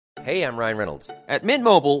Hey, I'm Ryan Reynolds. At Mint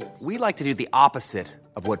Mobile, we like to do the opposite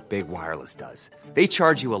of what Big Wireless does. They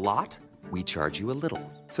charge you a lot, we charge you a little.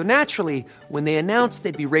 So naturally, when they announced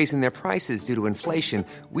they'd be raising their prices due to inflation,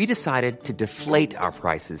 we decided to deflate our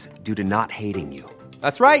prices due to not hating you.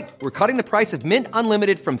 That's right. We're cutting the price of Mint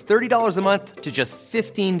Unlimited from $30 a month to just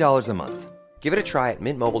 $15 a month. Give it a try at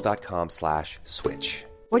mintmobile.com/switch.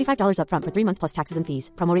 $45 up front for 3 months plus taxes and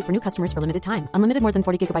fees. Promo rate for new customers for limited time. Unlimited more than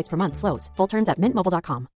 40 gigabytes per month. Slows full terms at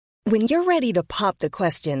mintmobile.com. When you're ready to pop the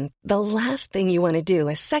question, the last thing you want to do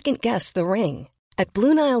is second-guess the ring. At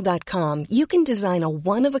BlueNile.com, you can design a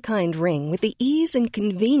one-of-a-kind ring with the ease and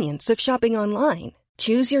convenience of shopping online.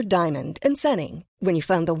 Choose your diamond and setting. When you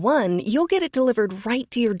find the one, you'll get it delivered right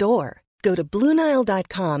to your door. Go to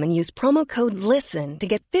BlueNile.com and use promo code LISTEN to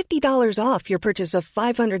get $50 off your purchase of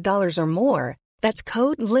 $500 or more. That's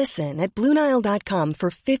code LISTEN at BlueNile.com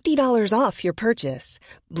for $50 off your purchase.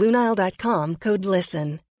 BlueNile.com, code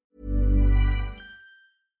LISTEN.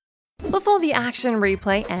 Before the action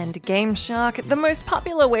replay and Game Shark, the most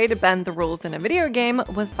popular way to bend the rules in a video game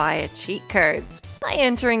was via cheat codes. By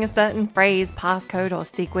entering a certain phrase, passcode, or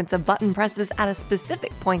sequence of button presses at a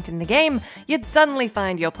specific point in the game, you'd suddenly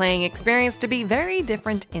find your playing experience to be very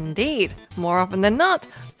different indeed. More often than not,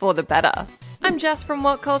 for the better. I'm Jess from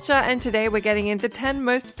What Culture, and today we're getting into 10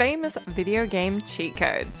 most famous video game cheat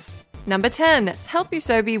codes. Number 10, Help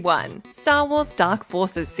Usobi 1, Star Wars Dark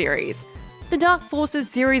Forces series. The Dark Forces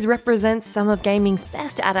series represents some of gaming's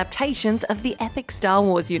best adaptations of the epic Star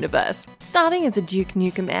Wars universe, starting as a Duke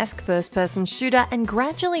Nukem-esque first-person shooter and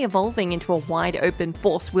gradually evolving into a wide-open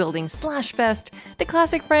force-wielding slash-fest. The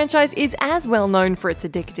classic franchise is as well known for its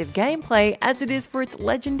addictive gameplay as it is for its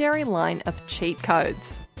legendary line of cheat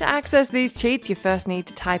codes. To access these cheats, you first need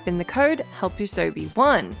to type in the code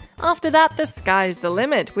HelpUsobi1. After that, the sky's the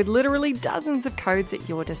limit, with literally dozens of codes at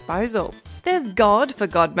your disposal. There's God for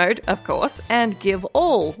God mode, of course, and Give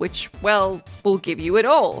All, which, well, will give you it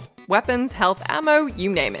all. Weapons, health, ammo,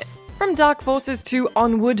 you name it. From Dark Forces 2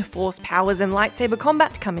 onward, force powers and lightsaber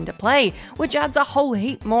combat come into play, which adds a whole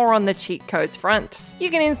heap more on the cheat codes front. You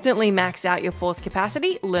can instantly max out your force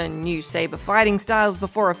capacity, learn new saber fighting styles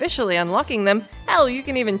before officially unlocking them. Hell, you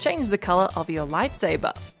can even change the color of your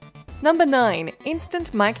lightsaber. Number 9,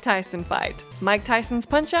 Instant Mike Tyson Fight. Mike Tyson's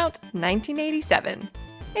Punch-Out, 1987.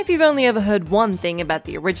 If you've only ever heard one thing about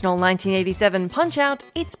the original 1987 Punch-Out,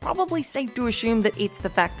 it's probably safe to assume that it's the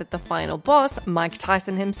fact that the final boss, Mike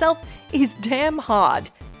Tyson himself, is damn hard.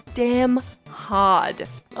 Damn hard.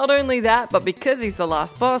 Not only that, but because he's the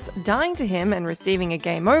last boss, dying to him and receiving a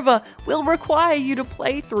game over will require you to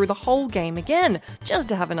play through the whole game again, just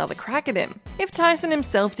to have another crack at him. If Tyson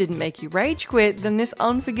himself didn't make you rage quit, then this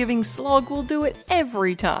unforgiving slog will do it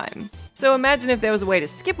every time. So imagine if there was a way to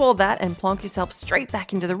skip all that and plonk yourself straight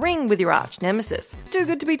back into the ring with your arch nemesis. Too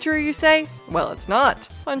good to be true, you say? Well, it's not.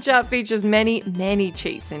 Punch-Out features many, many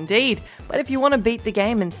cheats indeed, but if you want to beat the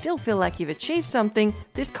game and still feel like you've achieved something,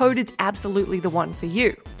 this code is absolutely the one for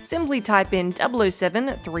you. Simply type in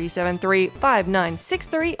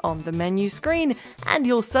 007-373-5963 on the menu screen, and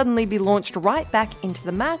you'll suddenly be launched right back into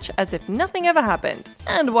the match as if nothing ever happened.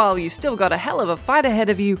 And while you've still got a hell of a fight ahead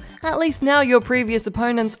of you, at least now your previous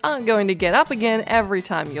opponents aren't going to get up again every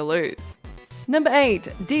time you lose. Number 8,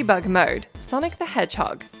 Debug Mode, Sonic the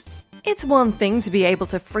Hedgehog. It's one thing to be able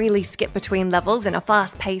to freely skip between levels in a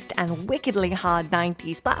fast-paced and wickedly hard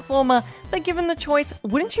 90s platformer, but given the choice,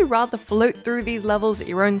 wouldn't you rather float through these levels at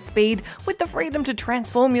your own speed with the freedom to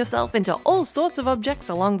transform yourself into all sorts of objects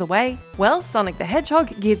along the way? Well, Sonic the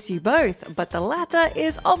Hedgehog gives you both, but the latter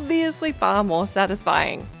is obviously far more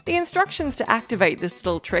satisfying. The instructions to activate this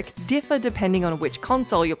little trick differ depending on which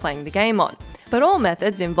console you're playing the game on, but all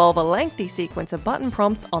methods involve a lengthy sequence of button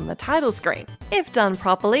prompts on the title screen. If done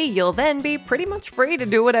properly, you'll then be pretty much free to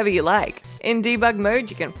do whatever you like. In debug mode,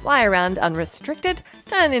 you can fly around unrestricted,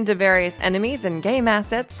 turn into various enemies and game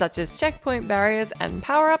assets such as checkpoint barriers and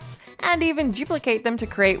power-ups, and even duplicate them to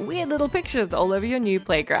create weird little pictures all over your new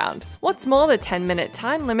playground. What's more, the 10-minute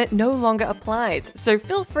time limit no longer applies, so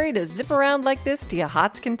feel free to zip around like this to your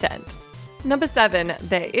heart's content. Number 7,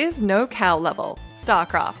 there is no cow level,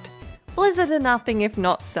 StarCraft. Blizzard are nothing if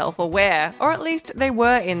not self-aware, or at least they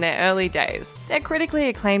were in their early days. Their critically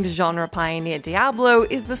acclaimed genre pioneer Diablo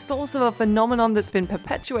is the source of a phenomenon that's been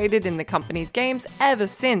perpetuated in the company's games ever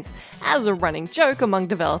since, as a running joke among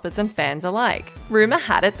developers and fans alike. Rumour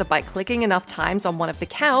had it that by clicking enough times on one of the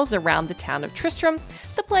cows around the town of Tristram,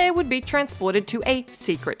 the player would be transported to a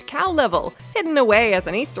secret cow level, hidden away as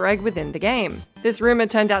an Easter egg within the game. This rumor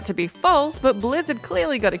turned out to be false, but Blizzard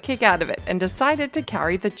clearly got a kick out of it and decided to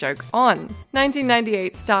carry the joke on.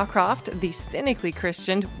 1998 StarCraft, the cynically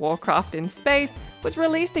Christianed Warcraft in space, was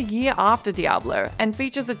released a year after Diablo and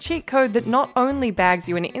features a cheat code that not only bags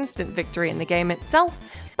you an instant victory in the game itself,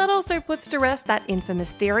 but also puts to rest that infamous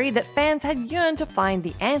theory that fans had yearned to find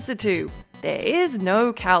the answer to. There is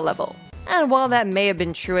no cow level. And while that may have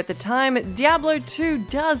been true at the time, Diablo 2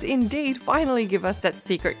 does indeed finally give us that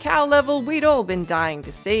secret cow level we'd all been dying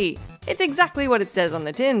to see. It's exactly what it says on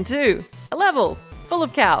the tin too. A level full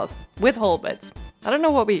of cows with halberds. I don't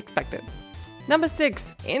know what we expected. Number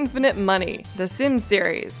 6. Infinite Money, The Sims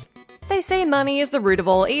series. They say money is the root of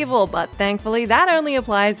all evil, but thankfully that only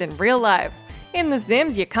applies in real life. In The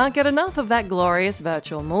Sims, you can't get enough of that glorious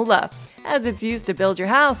virtual moolah, as it's used to build your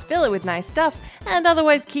house, fill it with nice stuff, and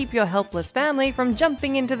otherwise keep your helpless family from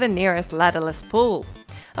jumping into the nearest ladderless pool.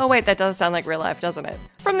 Oh wait, that does sound like real life, doesn't it?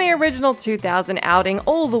 From the original 2000 outing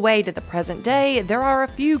all the way to the present day, there are a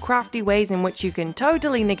few crafty ways in which you can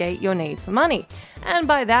totally negate your need for money. And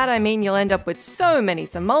by that I mean you'll end up with so many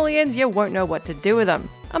simoleons you won't know what to do with them.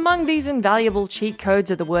 Among these invaluable cheat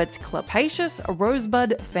codes are the words Clopacious,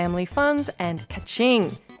 Rosebud, Family Funds, and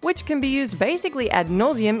Kaching, which can be used basically ad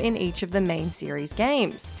nauseum in each of the main series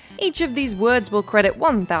games. Each of these words will credit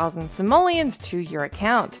 1,000 simoleons to your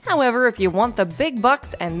account. However, if you want the big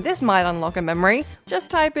bucks and this might unlock a memory,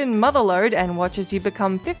 just type in Motherload and watch as you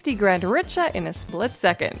become 50 grand richer in a split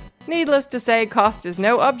second. Needless to say, cost is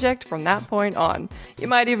no object from that point on. You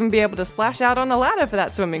might even be able to splash out on a ladder for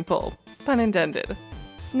that swimming pool. Pun intended.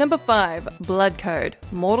 Number 5. Blood Code,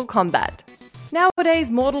 Mortal Kombat.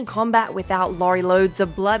 Nowadays, Mortal Kombat without lorry loads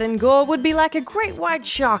of blood and gore would be like a great white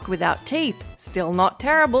shark without teeth. Still not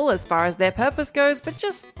terrible as far as their purpose goes, but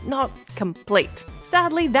just not complete.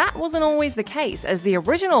 Sadly, that wasn't always the case, as the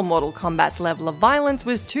original Mortal Kombat's level of violence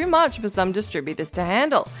was too much for some distributors to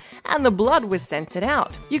handle, and the blood was censored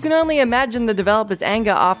out. You can only imagine the developers'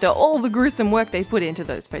 anger after all the gruesome work they put into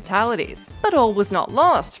those fatalities. But all was not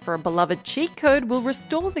lost, for a beloved cheat code will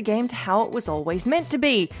restore the game to how it was always meant to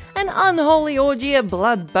be, an unholy orgy of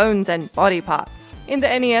blood, bones, and body parts. In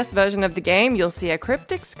the NES version of the game, you'll see a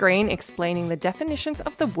cryptic screen explaining the definitions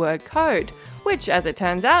of the word code, which, as it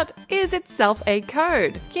turns out, is itself a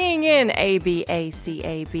code. Keying in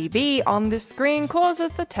ABACABB on this screen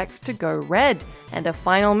causes the text to go red, and a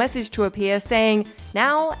final message to appear saying,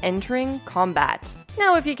 "Now entering combat."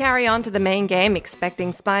 Now, if you carry on to the main game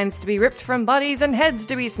expecting spines to be ripped from bodies and heads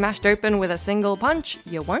to be smashed open with a single punch,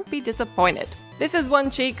 you won't be disappointed. This is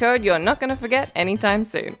one cheat code you're not going to forget anytime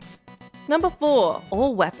soon. Number 4.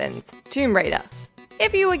 All Weapons, Tomb Raider.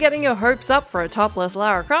 If you were getting your hopes up for a topless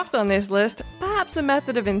Lara Croft on this list, perhaps a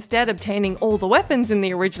method of instead obtaining all the weapons in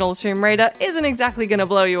the original Tomb Raider isn't exactly going to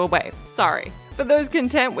blow you away. Sorry. For those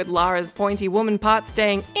content with Lara's pointy woman part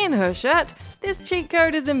staying in her shirt, this cheat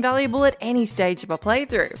code is invaluable at any stage of a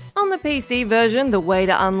playthrough. On the PC version, the way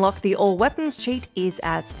to unlock the all weapons cheat is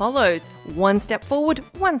as follows: 1 step forward,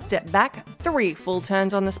 1 step back, 3 full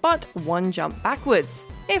turns on the spot, 1 jump backwards.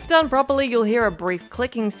 If done properly, you'll hear a brief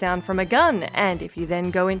clicking sound from a gun, and if you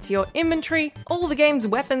then go into your inventory, all the game's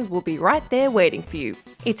weapons will be right there waiting for you.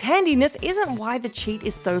 Its handiness isn't why the cheat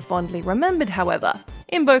is so fondly remembered, however.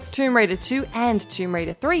 In both Tomb Raider 2 and Tomb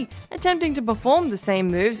Raider 3, attempting to perform the same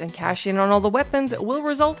moves and cash in on all the weapons will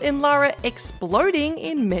result in Lara exploding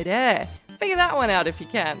in midair. Figure that one out if you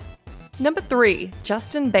can. Number 3.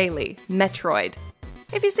 Justin Bailey, Metroid.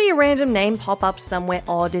 If you see a random name pop up somewhere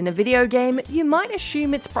odd in a video game, you might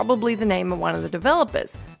assume it's probably the name of one of the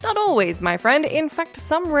developers. Not always, my friend. In fact,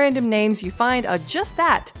 some random names you find are just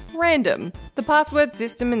that, random. The password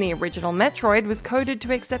system in the original Metroid was coded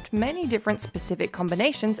to accept many different specific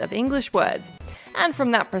combinations of English words. And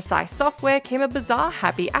from that precise software came a bizarre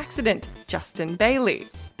happy accident, Justin Bailey.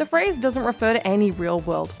 The phrase doesn't refer to any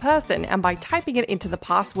real-world person, and by typing it into the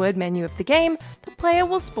password menu of the game, the player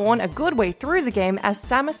will spawn a good way through the game as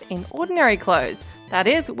Samus in ordinary clothes, that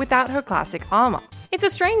is, without her classic armor. It's a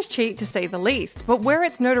strange cheat to say the least, but where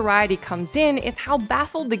its notoriety comes in is how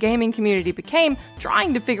baffled the gaming community became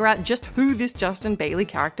trying to figure out just who this Justin Bailey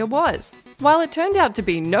character was. While it turned out to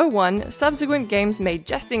be no one, subsequent games made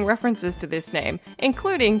jesting references to this name,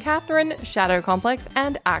 including Catherine, Shadow Complex,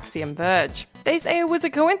 and Axiom Verge. They say it was a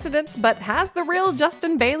coincidence, but has the real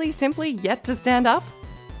Justin Bailey simply yet to stand up?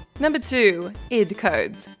 Number 2. id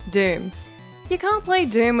codes, Doom. You can't play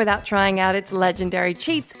Doom without trying out its legendary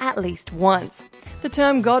cheats at least once. The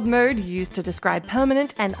term God Mode, used to describe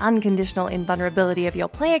permanent and unconditional invulnerability of your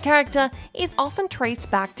player character, is often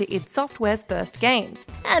traced back to id Software's first games,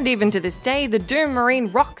 and even to this day, the Doom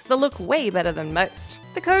Marine rocks the look way better than most.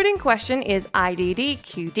 The code in question is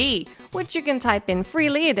IDDQD, which you can type in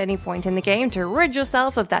freely at any point in the game to rid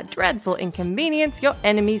yourself of that dreadful inconvenience your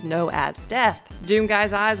enemies know as death.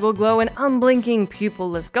 Doomguy's eyes will glow an unblinking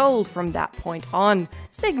pupilless gold from that point on,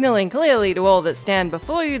 signaling clearly to all that stand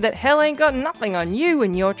before you that hell ain't got nothing on you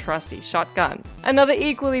and your trusty shotgun. Another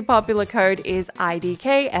equally popular code is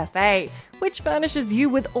IDKFA, which furnishes you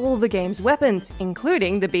with all the game's weapons,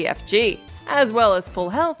 including the BFG, as well as full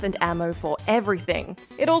health and ammo for everything.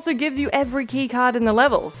 It also gives you every keycard in the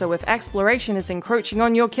level, so if exploration is encroaching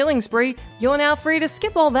on your killing spree, you're now free to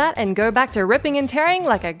skip all that and go back to ripping and tearing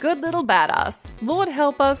like a good little badass. Lord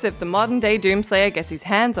help us if the modern day Doomslayer gets his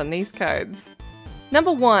hands on these codes.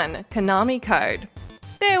 Number 1. Konami Code.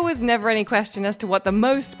 There was never any question as to what the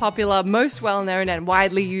most popular, most well-known and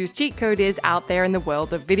widely used cheat code is out there in the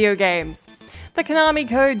world of video games. The Konami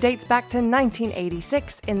Code dates back to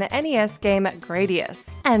 1986 in the NES game Gradius,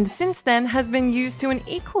 and since then has been used to an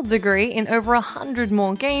equal degree in over 100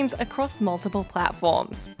 more games across multiple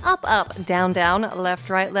platforms. Up, down, left,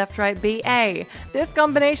 right, BA. This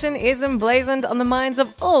combination is emblazoned on the minds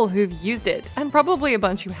of all who've used it, and probably a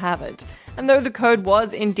bunch who haven't. And though the code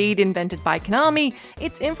was indeed invented by Konami,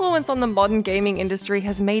 its influence on the modern gaming industry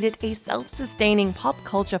has made it a self-sustaining pop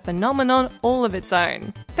culture phenomenon all of its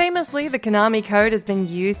own. Famously, the Konami Code has been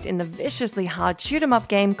used in the viciously hard shoot-'em-up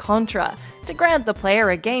game Contra to grant the player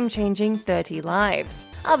a game-changing 30 lives.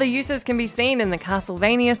 Other uses can be seen in the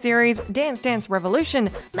Castlevania series, Dance Dance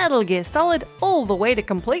Revolution, Metal Gear Solid, all the way to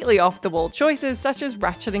completely off-the-wall choices such as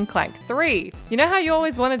Ratchet & Clank 3. You know how you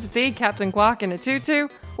always wanted to see Captain Quark in a tutu?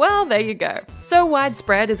 Well, there you go. So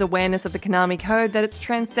widespread is awareness of the Konami Code that it's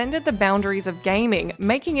transcended the boundaries of gaming,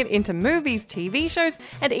 making it into movies, TV shows,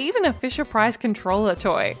 and even a Fisher-Price controller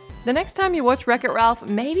toy. The next time you watch Wreck-It Ralph,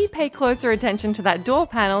 maybe pay closer attention to that door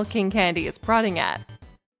panel King Candy is prodding at.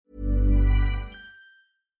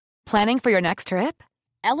 Planning for your next trip?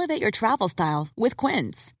 Elevate your travel style with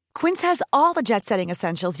Quince. Quince has all the jet-setting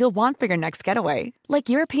essentials you'll want for your next getaway, like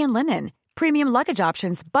European linen, premium luggage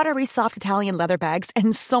options, buttery soft Italian leather bags,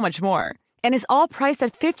 and so much more. And is all priced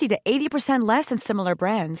at 50 to 80% less than similar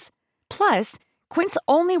brands. Plus, Quince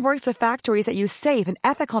only works with factories that use safe and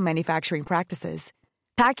ethical manufacturing practices.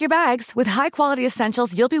 Pack your bags with high-quality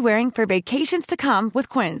essentials you'll be wearing for vacations to come with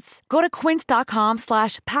Quince. Go to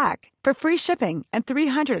quince.com/pack for free shipping and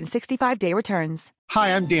 365-day returns.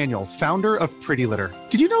 Hi, I'm Daniel, founder of Pretty Litter.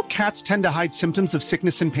 Did you know cats tend to hide symptoms of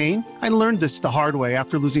sickness and pain? I learned this the hard way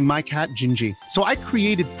after losing my cat, Gingy. So I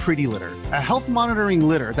created Pretty Litter, a health monitoring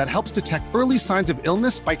litter that helps detect early signs of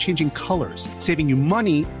illness by changing colors, saving you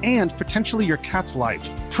money and potentially your cat's life.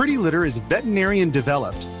 Pretty Litter is veterinarian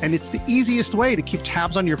developed, and it's the easiest way to keep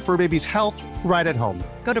tabs on your fur baby's health right at home.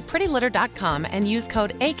 Go to prettylitter.com and use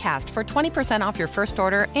code ACAST for 20% off your first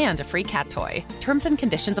order and a free cat toy. Terms and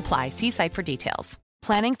conditions apply. See site for details.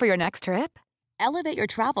 Planning for your next trip? Elevate your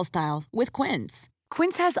travel style with Quince.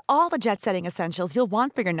 Quince has all the jet-setting essentials you'll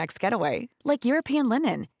want for your next getaway, like European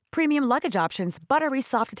linen, premium luggage options, buttery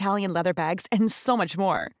soft Italian leather bags, and so much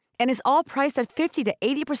more. And is all priced at 50 to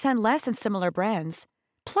 80% less than similar brands.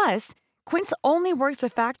 Plus, Quince only works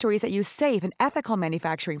with factories that use safe and ethical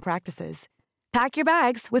manufacturing practices. Pack your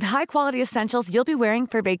bags with high-quality essentials you'll be wearing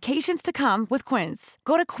for vacations to come with Quince.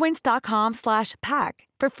 Go to quince.com/pack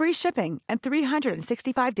for free shipping and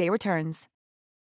 365-day returns.